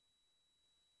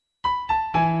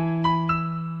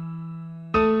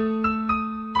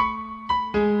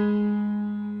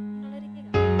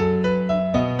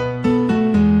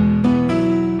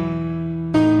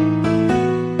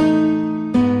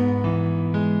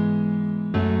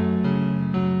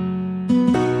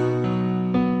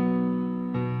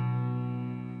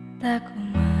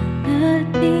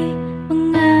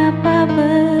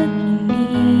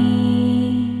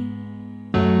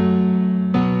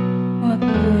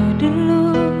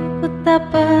tak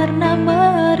pernah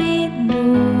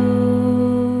merindu.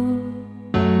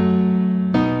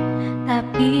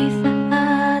 Tapi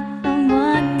saat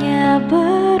semuanya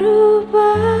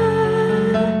berubah,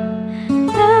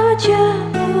 kau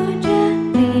jauh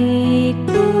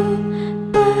dariku,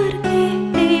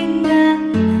 pergi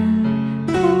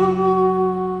tinggalkanku.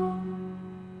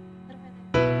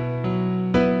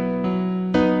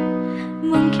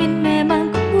 Mungkin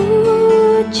memang ku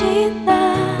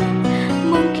cinta,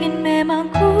 mungkin memang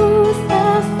ku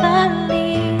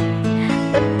sesali,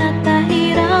 pernah tak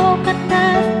hiraukan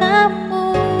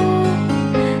rasamu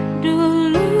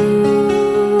dulu.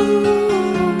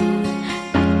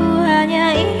 Aku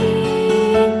hanya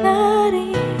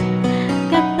ingkari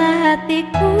kata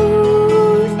hatiku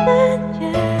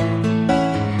saja.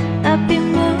 Tapi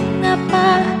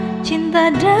mengapa cinta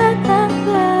datang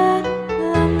terlambat?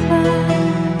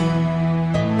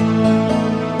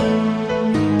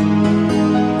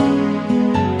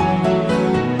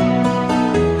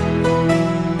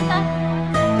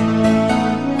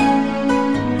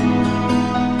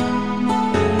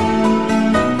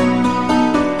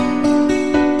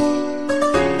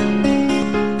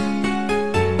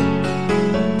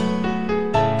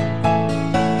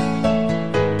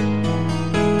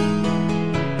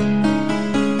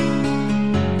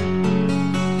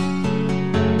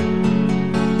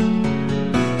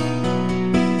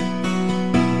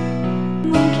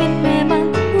 Mungkin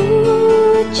memang ku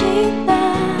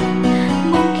cinta,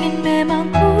 mungkin memang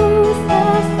ku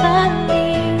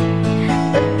sesali,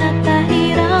 pernah tak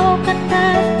hiraukan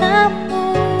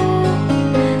rasamu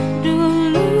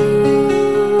dulu.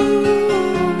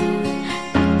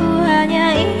 Aku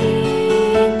hanya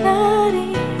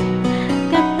ingkari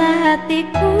kata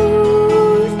hatiku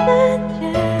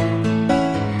saja.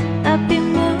 Tapi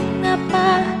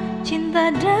mengapa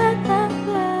cinta datang